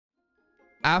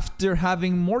After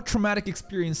having more traumatic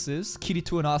experiences,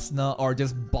 Kirito and Asuna are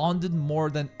just bonded more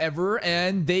than ever,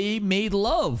 and they made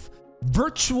love.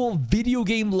 Virtual video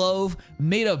game love.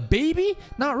 Made a baby?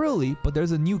 Not really, but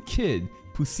there's a new kid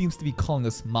who seems to be calling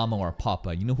us mama or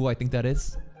papa. You know who I think that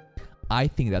is? I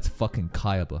think that's fucking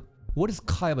Kayaba. What is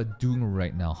Kayaba doing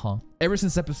right now, huh? Ever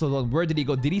since episode 1, where did he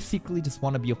go? Did he secretly just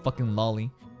want to be a fucking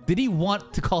lolly? Did he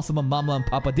want to call someone mama and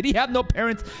papa? Did he have no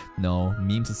parents? No,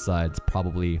 memes aside, it's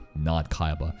probably not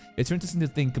Kayaba. It's interesting to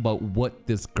think about what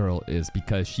this girl is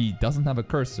because she doesn't have a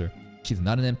cursor. She's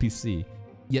not an NPC.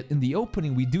 Yet in the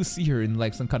opening, we do see her in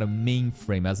like some kind of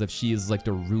mainframe as if she is like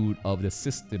the root of the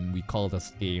system we call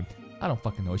this game. I don't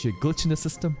fucking know. Is she a glitch in the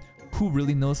system? Who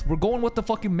really knows? We're going with the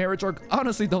fucking marriage arc. I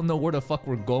honestly don't know where the fuck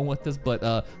we're going with this, but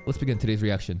let's begin today's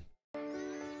reaction.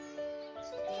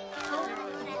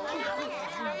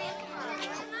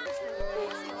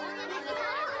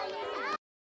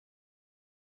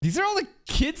 These are all the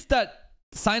kids that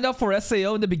signed up for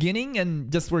SAO in the beginning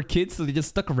and just were kids, so they just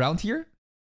stuck around here?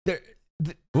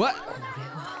 What?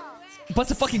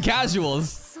 Bunch of fucking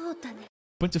casuals.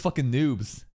 Bunch of fucking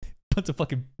noobs. Bunch of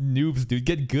fucking noobs, dude.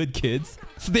 Get good, kids.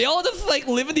 So they all just like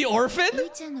live in the orphan?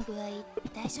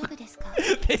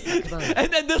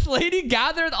 And then this lady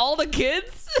gathered all the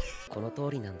kids?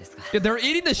 Yeah, they're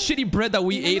eating the shitty bread that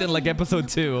we ate in like episode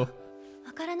 2.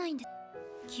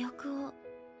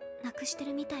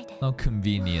 How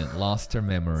convenient. Lost her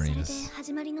memories.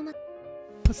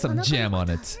 Put some jam on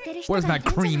it. Where's my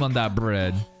cream on that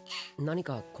bread? Why the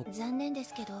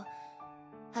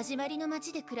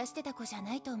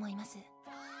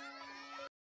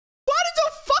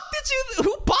fuck did you...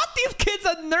 Who bought these kids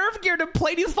a nerve gear to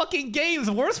play these fucking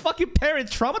games? Worst fucking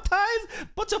parents. Traumatized?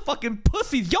 Bunch of fucking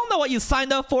pussies. Y'all know what you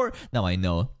signed up for? Now I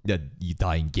know that you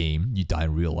die in game. You die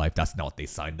in real life. That's not what they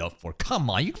signed up for. Come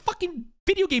on. You fucking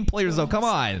video game players though. Come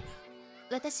on.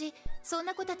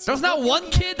 There's not one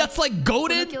kid that's like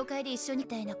goated.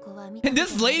 And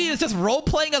this lady is just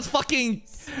role-playing as fucking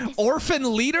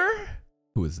orphan leader?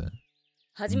 Who is that?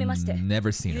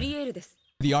 Never seen her.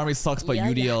 The army sucks, but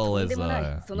UDL is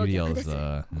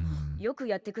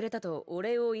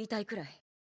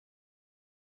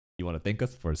You want to thank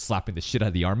us for slapping the shit out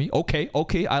of the army? Okay,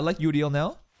 okay, I like UDL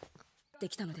now.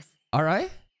 Alright.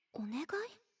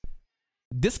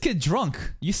 This kid drunk.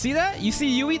 You see that? You see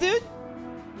Yui, dude?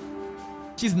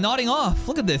 She's nodding off.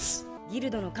 Look at this.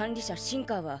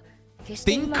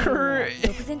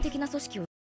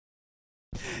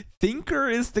 Thinker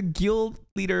is the guild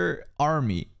leader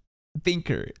army.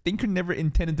 Thinker never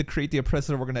intended to create the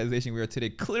oppressive organization we are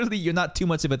today. Clearly, you're not too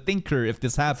much of a thinker if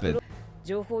this happened.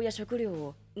 But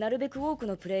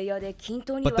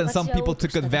then some people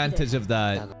took advantage of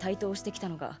that.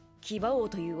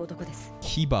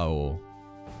 Kibao.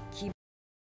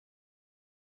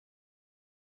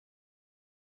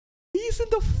 He's in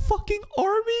the fucking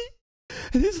army?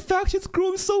 And his faction's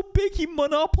growing so big, he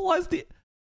monopolized the...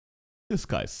 This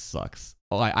guy sucks.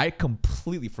 Oh, I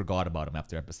completely forgot about him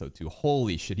after episode 2.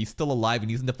 Holy shit, he's still alive and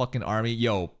he's in the fucking army.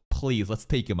 Yo, please, let's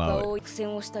take him out.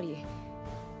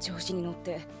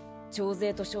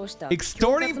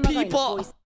 Extorting people...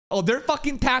 Oh, they're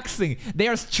fucking taxing. They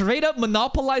are straight up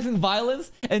monopolizing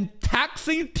violence and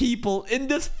taxing people in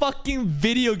this fucking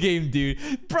video game,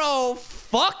 dude. Bro,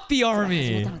 fuck the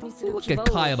army. Look at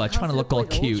Kayaba trying to look all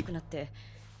cute.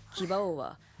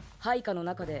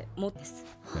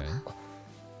 Okay.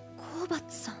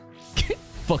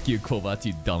 Fuck you, Kobat,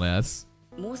 you dumbass.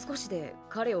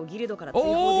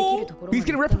 Oh, he's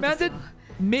getting reprimanded?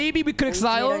 Maybe we could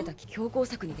exile him?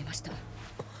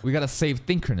 We gotta save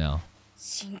Thinker now.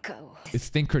 Is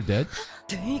Thinker dead?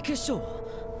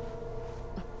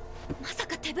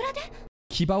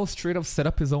 Kibao straight up set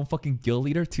up his own fucking guild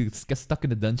leader to get stuck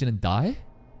in the dungeon and die?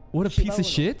 What a piece of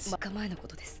shit.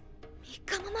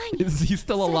 Is he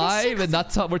still alive and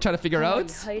that's what we're trying to figure out?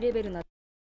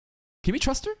 Can we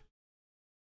trust her?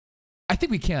 I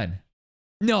think we can.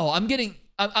 No, I'm getting...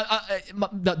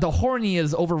 the horny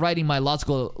is overriding my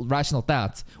logical, rational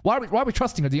thoughts. Why are we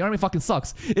trusting her? The army fucking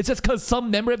sucks. It's just because some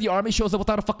member of the army shows up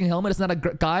without a fucking helmet. It's not a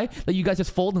guy that you guys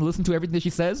just fold and listen to everything that she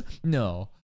says. No.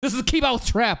 This is Kibao's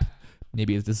trap.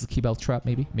 Maybe this is Kibao's trap,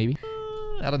 maybe? Maybe?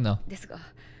 I don't know.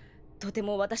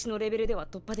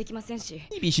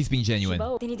 Maybe she's being genuine.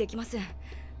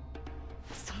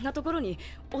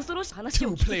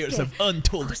 2 players have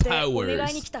untold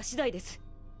powers.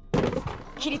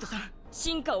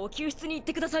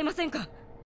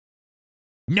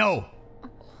 No!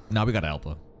 Now we gotta help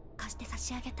her.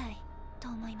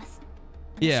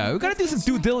 Yeah, we gotta do some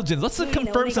due diligence. Let's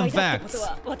confirm some facts.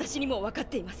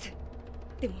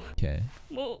 Okay.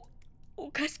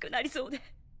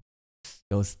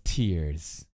 Those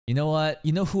tears. You know what?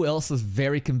 You know who else was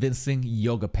very convincing?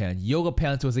 Yoga Pants. Yoga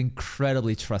Pants was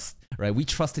incredibly right? We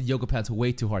trusted Yoga Pants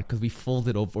way too hard because we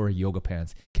folded over Yoga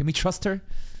Pants. Can we trust her?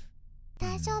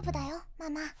 How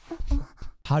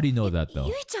do you know that though?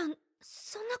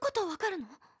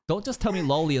 Don't just tell me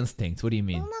lolly instincts. What do you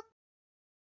mean?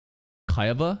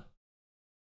 Kayaba?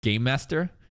 Game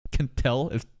Master? Can tell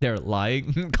if they're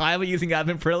lying? Kayaba using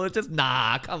admin privileges?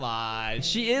 Nah, come on.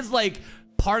 She is like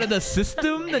part of the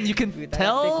system that you can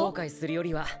tell?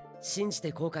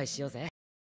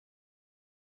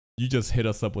 You just hit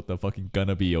us up with the fucking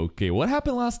gonna be okay. What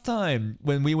happened last time?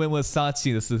 When we went with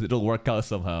Sachi, it'll work out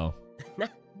somehow.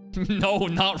 No,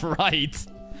 not right.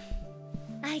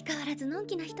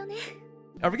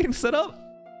 Are we getting set up?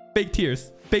 Fake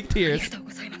tears. Fake tears.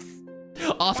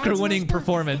 Oscar-winning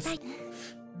performance.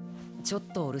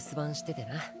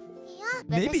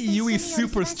 Maybe Yui's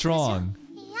super strong.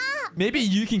 Maybe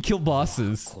you can kill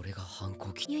bosses.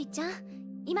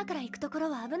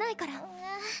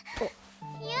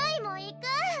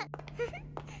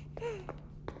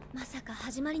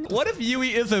 What if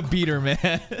Yui is a beater,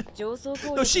 man?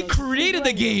 No, she created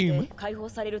the game!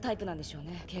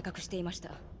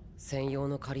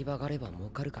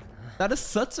 That is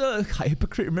such a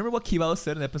hypocrite. Remember what Kiwao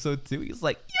said in episode 2? He's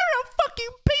like, you're a fucking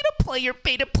beta player.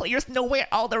 Beta players know where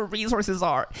all the resources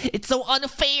are. It's so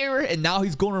unfair. And now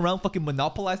he's going around fucking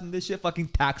monopolizing this shit, fucking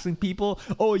taxing people.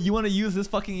 Oh, you want to use this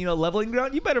fucking, you know, leveling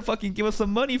ground? You better fucking give us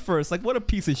some money first. Like, what a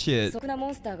piece of shit. Because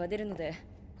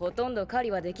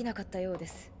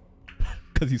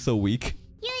he's so weak.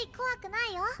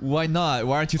 Why not?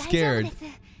 Why aren't you scared?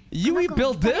 Yui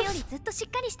built this?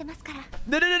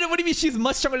 No, what do you mean she's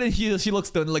much stronger than she looks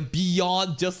though? Like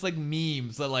beyond just like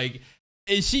memes. So, like,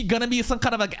 is she gonna be some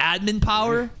kind of like admin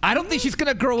power? I don't think she's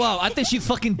gonna grow up. I think she's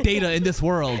fucking Data in this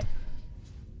world.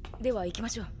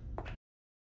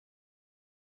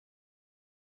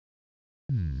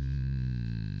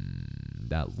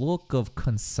 That look of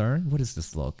concern? What is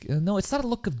this look? No, it's not a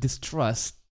look of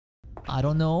distrust. I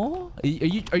don't know.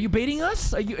 Are you baiting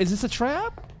us? Is this a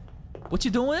trap? What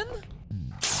you doing?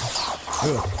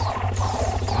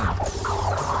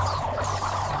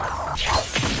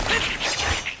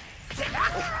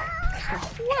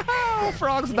 Wow,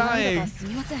 frog's dying.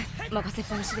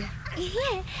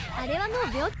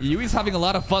 Yui's having a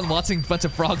lot of fun watching a bunch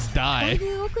of frogs die.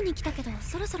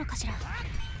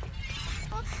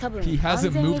 He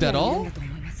hasn't moved at all?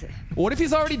 What if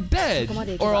he's already dead?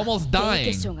 Or almost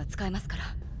dying?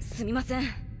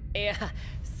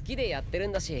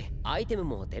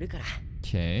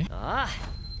 Okay.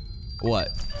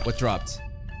 What dropped?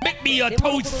 Make me a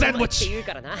toad sandwich!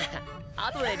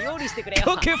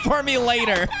 Cook it for me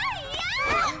later!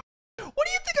 What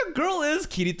do you think a girl is,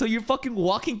 Kirito? You're fucking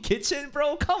walking kitchen,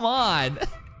 bro? Come on!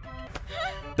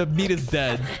 The meat is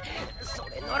dead.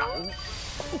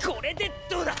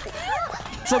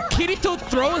 So Kirito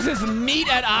throws his meat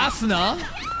at Asuna.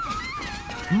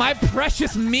 My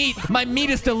precious meat! My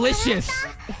meat is delicious!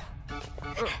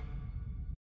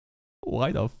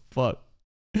 Why the fuck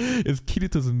is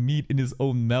Kirito's meat in his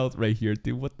own mouth right here,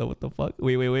 dude? What the fuck?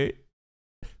 Wait.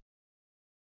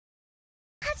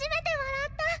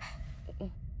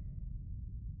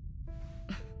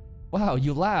 Wow,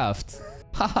 you laughed.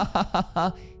 Ha ha ha ha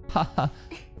ha ha.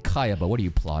 Kayaba, what are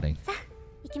you plotting?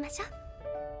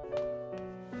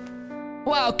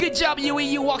 Wow, good job, Yui.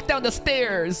 You walked down the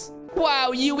stairs.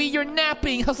 Wow, Yui, you're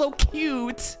napping. How so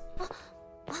cute.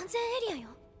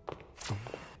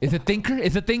 Is it Thinker?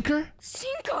 Is it Thinker?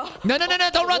 No, don't run.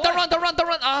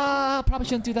 Ah, probably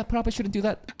shouldn't do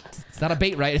that. It's not a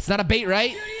bait, right?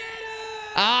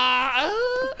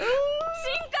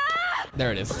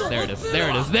 There it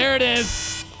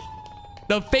is.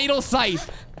 The fatal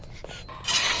scythe.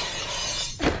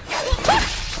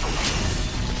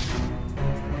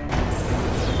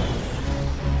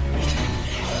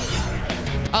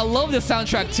 I love the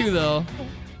soundtrack too, though.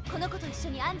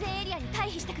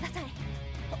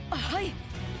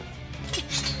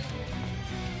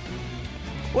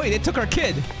 Wait, they took our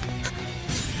kid.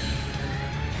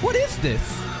 What is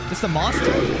this? Just a monster?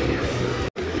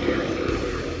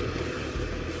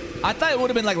 I thought it would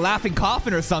have been like Laughing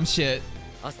Coffin or some shit.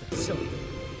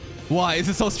 Why? Is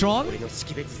it so strong?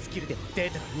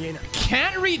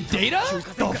 Can't read data?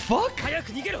 The fuck?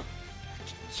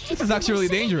 This is actually really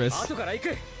dangerous.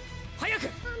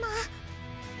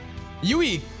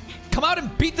 Yui, come out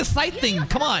and beat the scythe thing.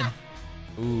 Come on.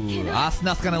 Ooh,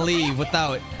 Asuna's gonna leave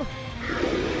without.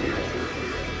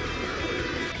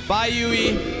 Bye,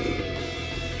 Yui.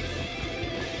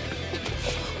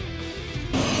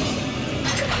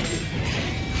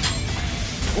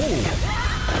 Ooh.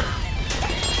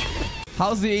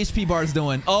 How's the HP bars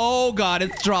doing? Oh god,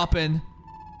 it's dropping.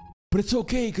 But it's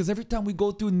okay, because every time we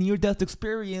go through near-death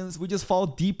experience, we just fall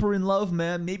deeper in love,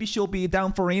 man. Maybe she'll be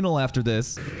down for anal after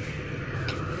this.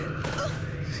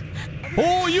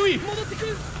 Oh, Yui!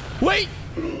 Wait!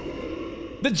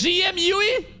 The GM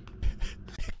Yui?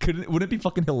 Wouldn't it be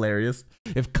fucking hilarious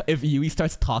if Yui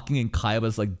starts talking in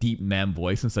Kaiba's like deep man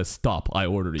voice and says, "Stop, I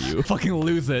order you." Fucking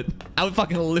lose it. I would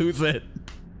fucking lose it.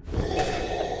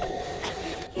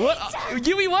 What?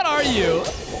 Yui, what are you?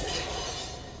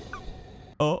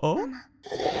 Oh.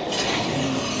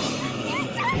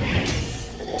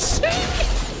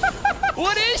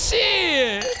 What is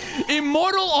she?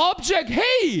 Immortal object.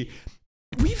 Hey,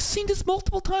 we've seen this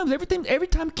multiple times. Every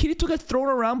time Kirito gets thrown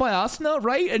around by Asuna,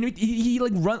 right? And he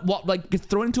like gets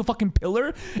thrown into a fucking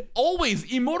pillar.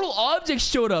 Always immortal objects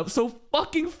showed up. So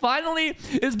fucking finally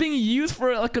it's being used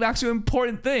for like an actual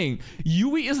important thing.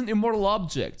 Yui is an immortal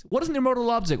object. What is an immortal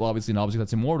object? Well, obviously an object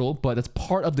that's immortal, but that's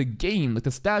part of the game. Like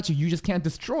the statue, you just can't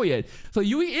destroy it. So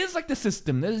Yui is like the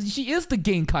system. She is the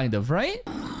game, kind of, right?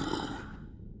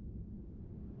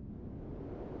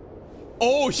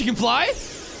 Oh, she can fly?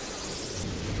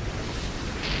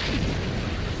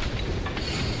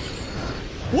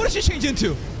 What did she change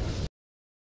into?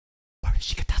 Where did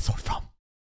she get that sword from?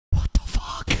 What the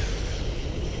fuck?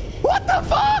 What the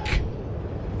fuck?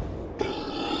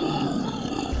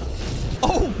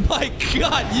 Oh my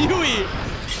god, Yui!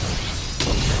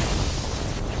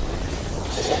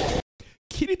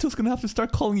 Kirito's gonna have to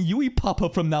start calling Yui Papa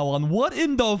from now on. What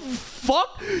in the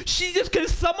fuck? She just can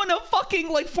summon a fucking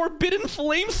like forbidden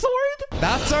flame sword?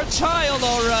 That's our child,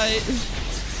 alright.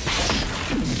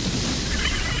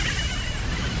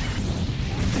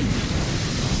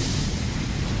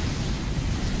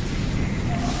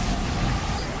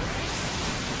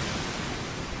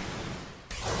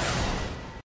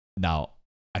 Now,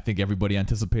 I think everybody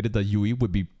anticipated that Yui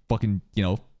would be fucking, you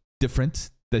know, different.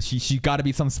 That she gotta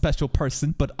be some special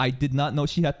person, but I did not know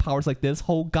she had powers like this.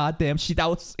 Oh goddamn, that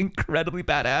was incredibly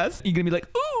badass. You're gonna be like,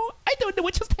 ooh, I don't know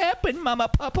what just happened, Mama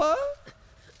Papa.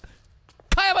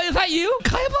 Kaiba, is that you?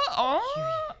 Kaiba?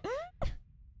 Oh.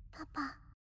 Papa.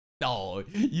 No,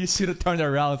 you should have turned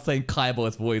around saying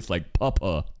Kaiba's voice like,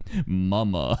 Papa,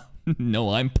 Mama. No,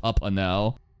 I'm Papa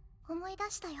now.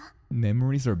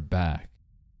 Memories are back.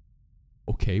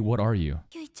 Okay, what are you?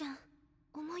 Yui-chan,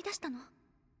 思い出したの?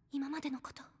 今までの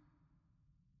こと.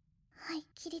 はい、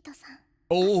キリトさん.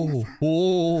 Oh,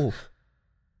 oh.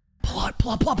 Plot.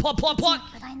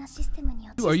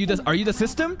 Are you the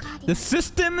system? The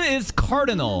system is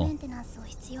Cardinal.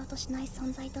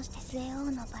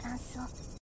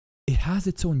 It has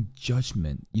its own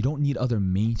judgment. You don't need other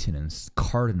maintenance.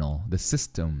 Cardinal, the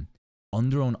system,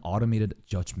 under own automated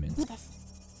judgment.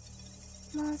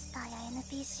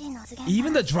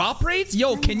 Even the drop rates?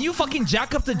 Yo, can you fucking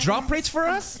jack up the drop rates for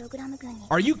us?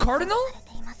 Are you Cardinal?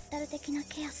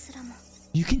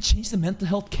 You can change the mental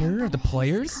health care of the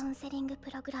players?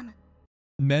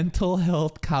 Mental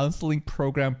health counseling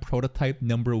program prototype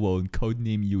 #1,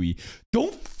 codename Yui.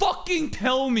 Don't fucking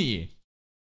tell me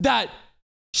that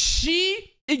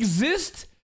she exists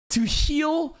to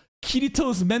heal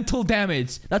Kirito's mental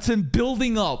damage that's been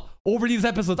building up over these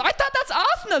episodes. I thought that's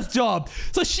Asuna's job.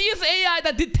 So she is AI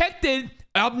that detected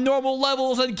abnormal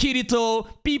levels in Kirito.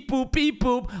 Beep boop, beep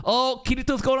boop. Oh,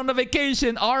 Kirito's going on a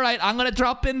vacation. All right, I'm gonna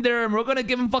drop in there and we're gonna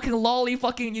give him fucking lolly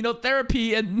fucking, you know,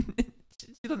 therapy. And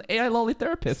she's an AI lolly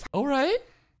therapist. All right.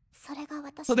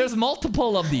 So there's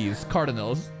multiple of these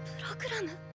Cardinals.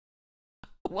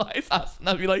 Why is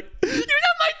Asuna be like, you're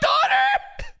not my daughter?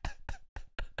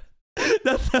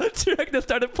 That soundtrack that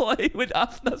started playing with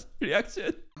Asuna's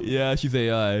reaction. Yeah, she's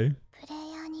AI.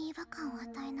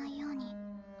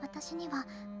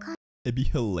 It'd be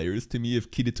hilarious to me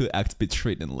if Kirito acts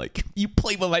betrayed and like, you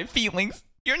play with my feelings.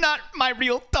 You're not my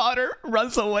real daughter.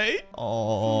 Runs away.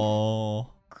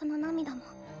 Oh.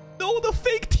 No, the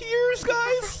fake tears,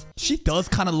 guys. She does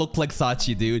kind of look like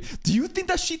Sachi, dude. Do you think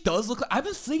that she does look like... I've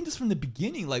been saying this from the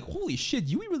beginning. Like, holy shit,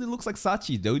 Yui really looks like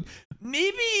Sachi, dude.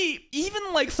 Maybe even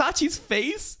like Sachi's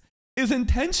face is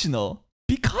intentional.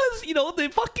 Because, you know, the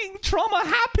fucking trauma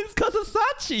happens because of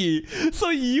Sachi.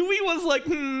 So Yui was like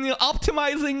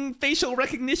optimizing facial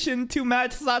recognition to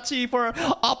match Sachi for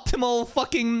optimal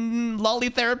fucking lolly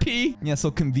therapy. Yeah,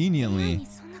 so conveniently.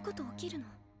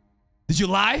 Did you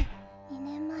lie?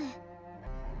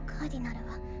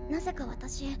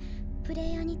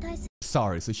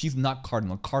 Sorry, so she's not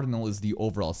Cardinal. Cardinal is the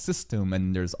overall system,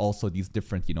 and there's also these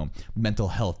different, you know, mental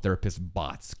health therapist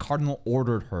bots. Cardinal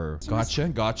ordered her.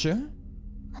 Gotcha.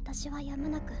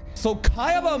 So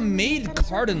Kaiba made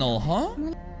Cardinal, huh?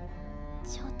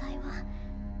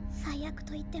 躍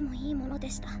と言ってもいいもので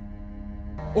した。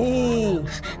Oh!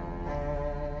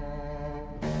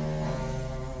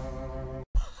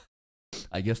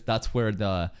 I guess that's where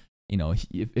the, you know,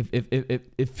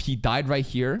 if he died right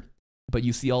here, but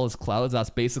you see all his clouds, that's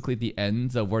basically the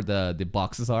ends of where the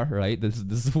boxes are, right? This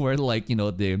is where, like, you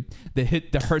know, the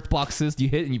hurt boxes you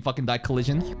hit and you fucking die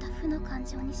collision.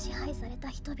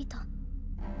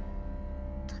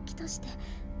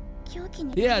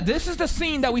 Yeah, this is the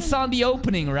scene that we saw in the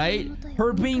opening, right?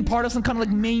 Her being part of some kind of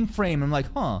like mainframe. I'm like,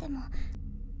 huh.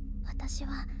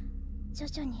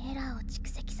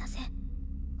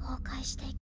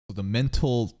 So the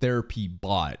mental therapy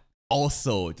bot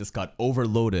also just got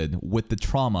overloaded with the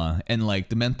trauma, and like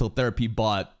the mental therapy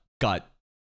bot got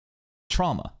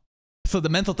trauma. So the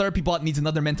mental therapy bot needs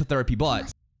another mental therapy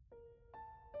bot.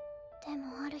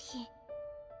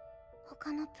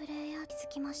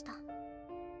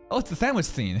 Oh, it's the sandwich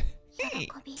scene. Hey,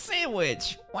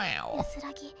 sandwich! Wow.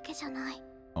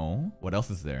 Oh, what else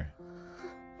is there?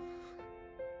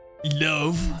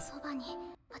 Love.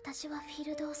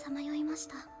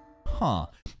 Huh.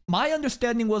 My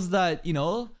understanding was that, you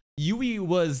know, Yui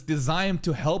was designed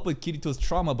to help with Kirito's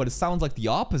trauma, but it sounds like the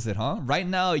opposite, huh? Right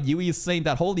now, Yui is saying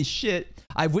that, holy shit,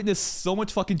 I've witnessed so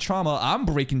much fucking trauma, I'm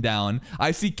breaking down.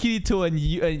 I see Kirito and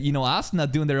you know,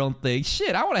 Asuna doing their own thing.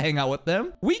 Shit, I want to hang out with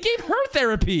them. We gave her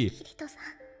therapy.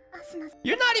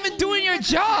 You're not even doing your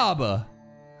job.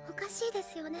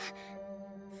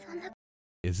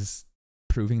 Is this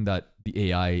proving that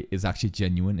the AI is actually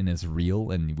genuine and is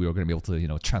real, and we are going to be able to, you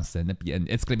know, transcend it, and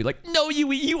it's going to be like, no,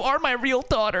 Yui, you are my real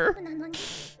daughter.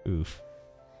 Oof.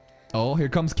 Oh, here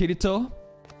comes Kirito.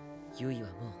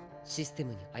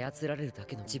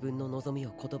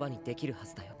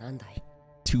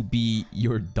 To be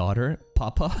your daughter,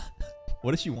 Papa?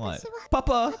 What does she want?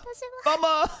 Papa!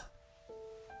 Mama!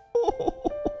 Oh!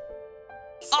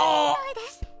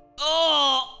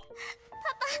 Oh!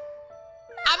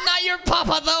 I'm not your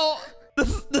papa though!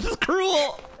 This is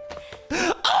cruel!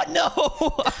 Oh no!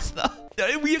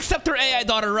 We accept her AI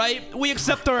daughter, right? We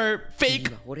accept her fake.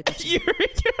 I shouldn't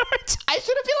be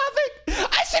laughing!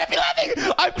 I shouldn't be laughing!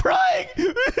 I'm crying!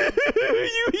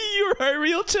 You're a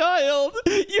real child!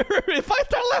 If I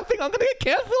start laughing, I'm gonna get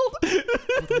cancelled!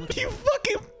 You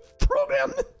fucking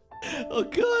programmed! Oh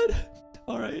god.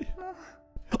 Alright.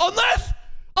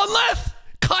 Unless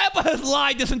Kayaba has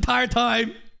lied this entire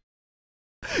time!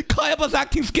 Kayaba's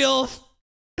acting skills!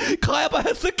 Kayaba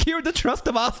has secured the trust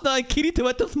of Asuna and Kirito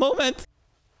at this moment!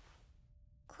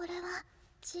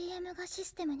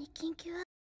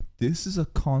 This is a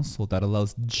console that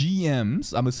allows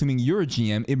GMs, I'm assuming you're a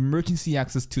GM, emergency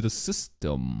access to the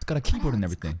system. It's got a keyboard and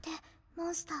everything.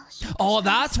 Oh,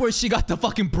 that's where she got the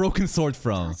fucking broken sword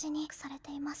from.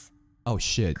 Oh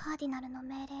shit.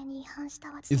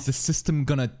 Is the system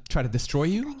gonna try to destroy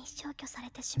you?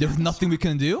 There's nothing we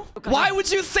can do? Why would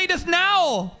you say this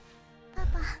now?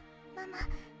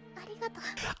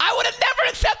 I would have never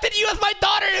accepted you as my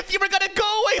daughter if you were gonna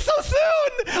go away so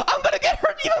soon! I'm gonna get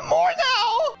hurt even more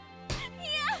now!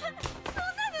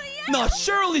 No,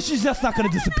 surely she's just not gonna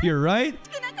disappear, right?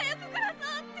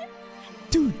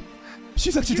 Dude,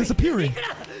 she's actually disappearing.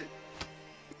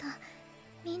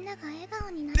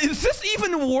 Is this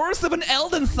even worse than L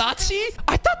than Sachi?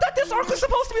 I thought that this arc was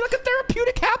supposed to be like a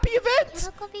therapeutic happy event!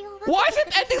 Why is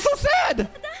it ending so sad?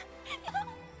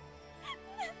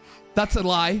 That's a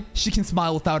lie. She can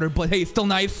smile without her, but hey, it's still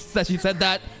nice that she said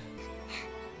that.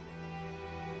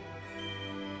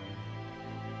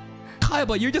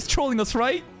 Kayaba, you're just trolling us,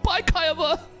 right? Bye,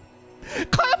 Kayaba!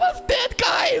 Kayaba's dead,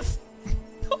 guys!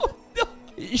 Oh, no.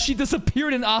 She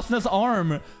disappeared in Asuna's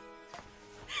arm.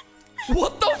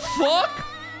 What the fuck?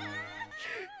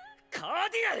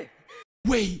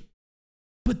 Wait,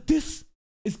 but this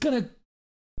is gonna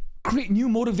create new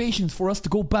motivations for us to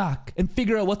go back and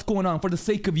figure out what's going on for the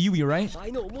sake of Yui, right?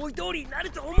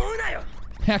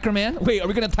 Hacker man? Wait, are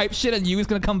we gonna type shit and Yui's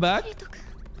gonna come back?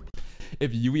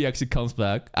 If Yui actually comes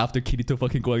back after Kirito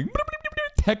fucking going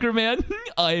Hacker man,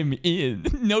 I'm in.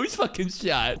 No fucking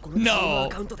shot. No.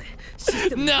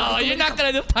 No, you're not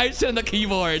gonna just type shit on the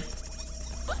keyboard.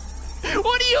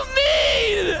 What do you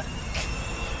mean?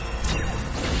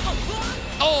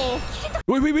 Oh.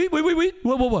 Wait.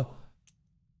 What?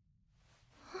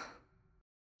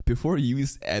 Before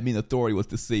Yui's admin authority was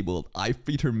disabled, I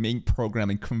freed her main program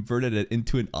and converted it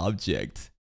into an object.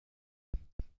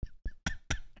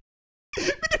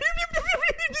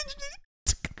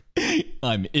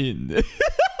 I'm in.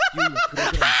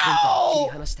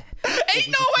 How? Ain't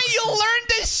no way you learned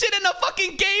this shit in a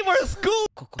fucking game or a school.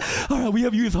 Alright, we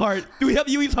have Yui's heart. We have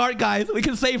Yui's heart, guys. We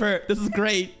can save her. This is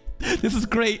great. This is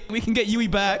great. We can get Yui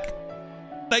back.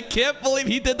 I can't believe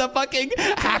he did the fucking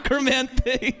hacker man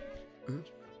thing.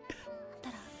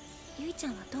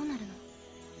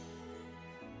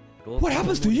 What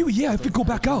happens to you? Yeah, if we go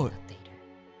back out.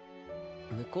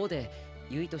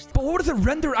 But what does it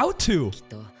render out to?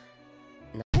 No.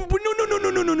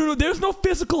 There's no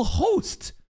physical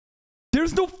host.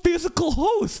 There's no physical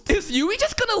host. Is Yui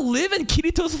just gonna live in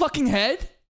Kirito's fucking head?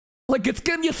 Like it's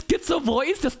gonna be a schizo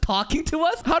voice just talking to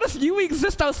us? How does Yui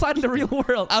exist outside in the real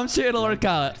world? I'm sure it'll work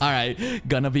out. Alright,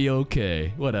 gonna be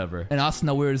okay. Whatever. And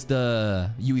Asuna wears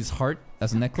the Yui's heart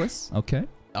as a necklace. Okay.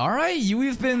 Alright,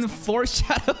 Yui's been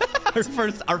foreshadowed.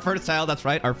 our first child, that's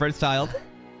right. Our first child.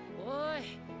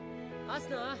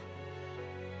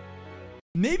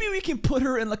 Maybe we can put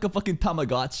her in like a fucking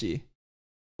Tamagotchi.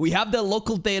 We have the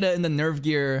local data in the nerve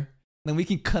gear. Then we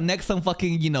can connect some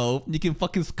fucking, you know, you can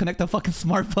fucking connect a fucking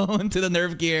smartphone to the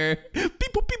nerve gear.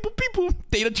 Beep boop, beep boop, beep boop.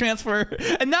 Data transfer.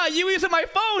 And now Yui's in my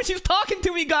phone. She's talking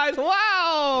to me, guys.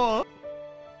 Wow.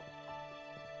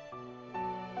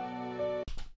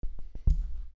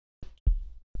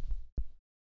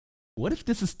 What if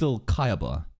this is still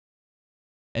Kayaba?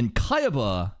 And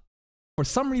Kayaba, for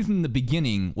some reason in the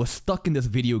beginning, was stuck in this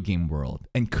video game world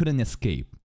and couldn't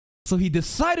escape. So he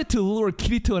decided to lure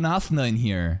Kirito and Asuna in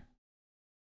here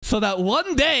so that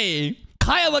one day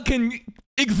Kayaba can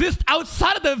exist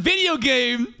outside of the video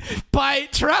game by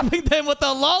trapping them with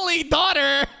a lolly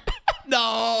daughter.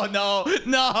 No.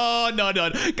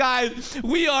 Guys,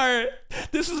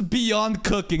 this is beyond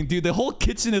cooking, dude. The whole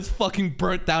kitchen is fucking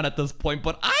burnt down at this point,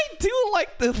 but I do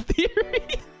like this theory.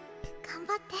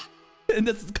 And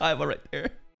this is Kayaba right there.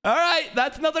 Alright,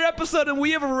 that's another episode, and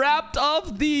we have wrapped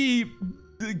up the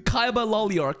Kayaba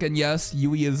lolly arc. And yes,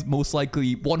 Yui is most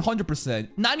likely 100%,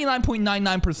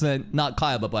 99.99% not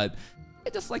Kayaba, but I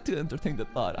just like to entertain the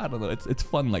thought. I don't know, it's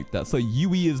fun like that. So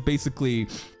Yui is basically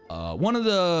one of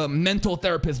the mental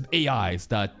therapist AIs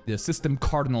that the system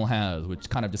Cardinal has, which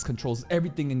kind of just controls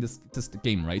everything in this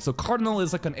game, right? So Cardinal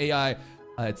is like an AI,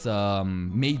 it's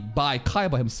made by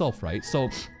Kayaba himself, right? So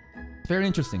very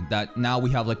interesting that now we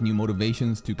have like new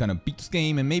motivations to kind of beat this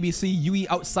game and maybe see Yui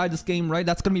outside this game, right?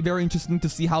 That's gonna be very interesting to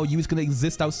see how Yui's gonna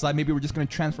exist outside. Maybe we're just gonna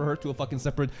transfer her to a fucking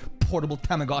separate portable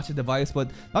Tamagotchi device,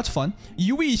 but that's fun.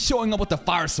 Yui showing up with the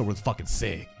fire sword was fucking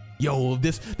sick. Yo,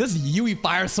 this Yui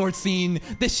fire sword scene,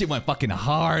 this shit went fucking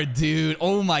hard, dude.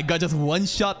 Oh my god, just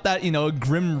one-shot that, you know,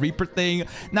 Grim Reaper thing.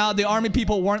 Now, the army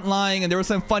people weren't lying, and there were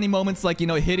some funny moments like, you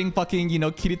know, hitting fucking, you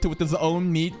know, Kirito with his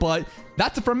own meat, but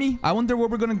that's it from me. I wonder where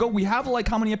we're gonna go. We have, like,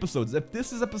 how many episodes? If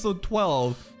this is episode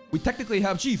 12, we technically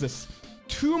have, Jesus,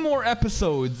 2 more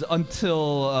episodes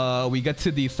until we get to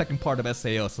the second part of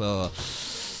SAO, so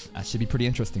that should be pretty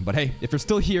interesting. But hey, if you're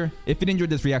still here, if you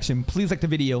enjoyed this reaction, please like the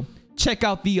video. Check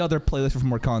out the other playlist for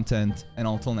more content. And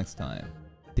until next time,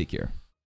 take care.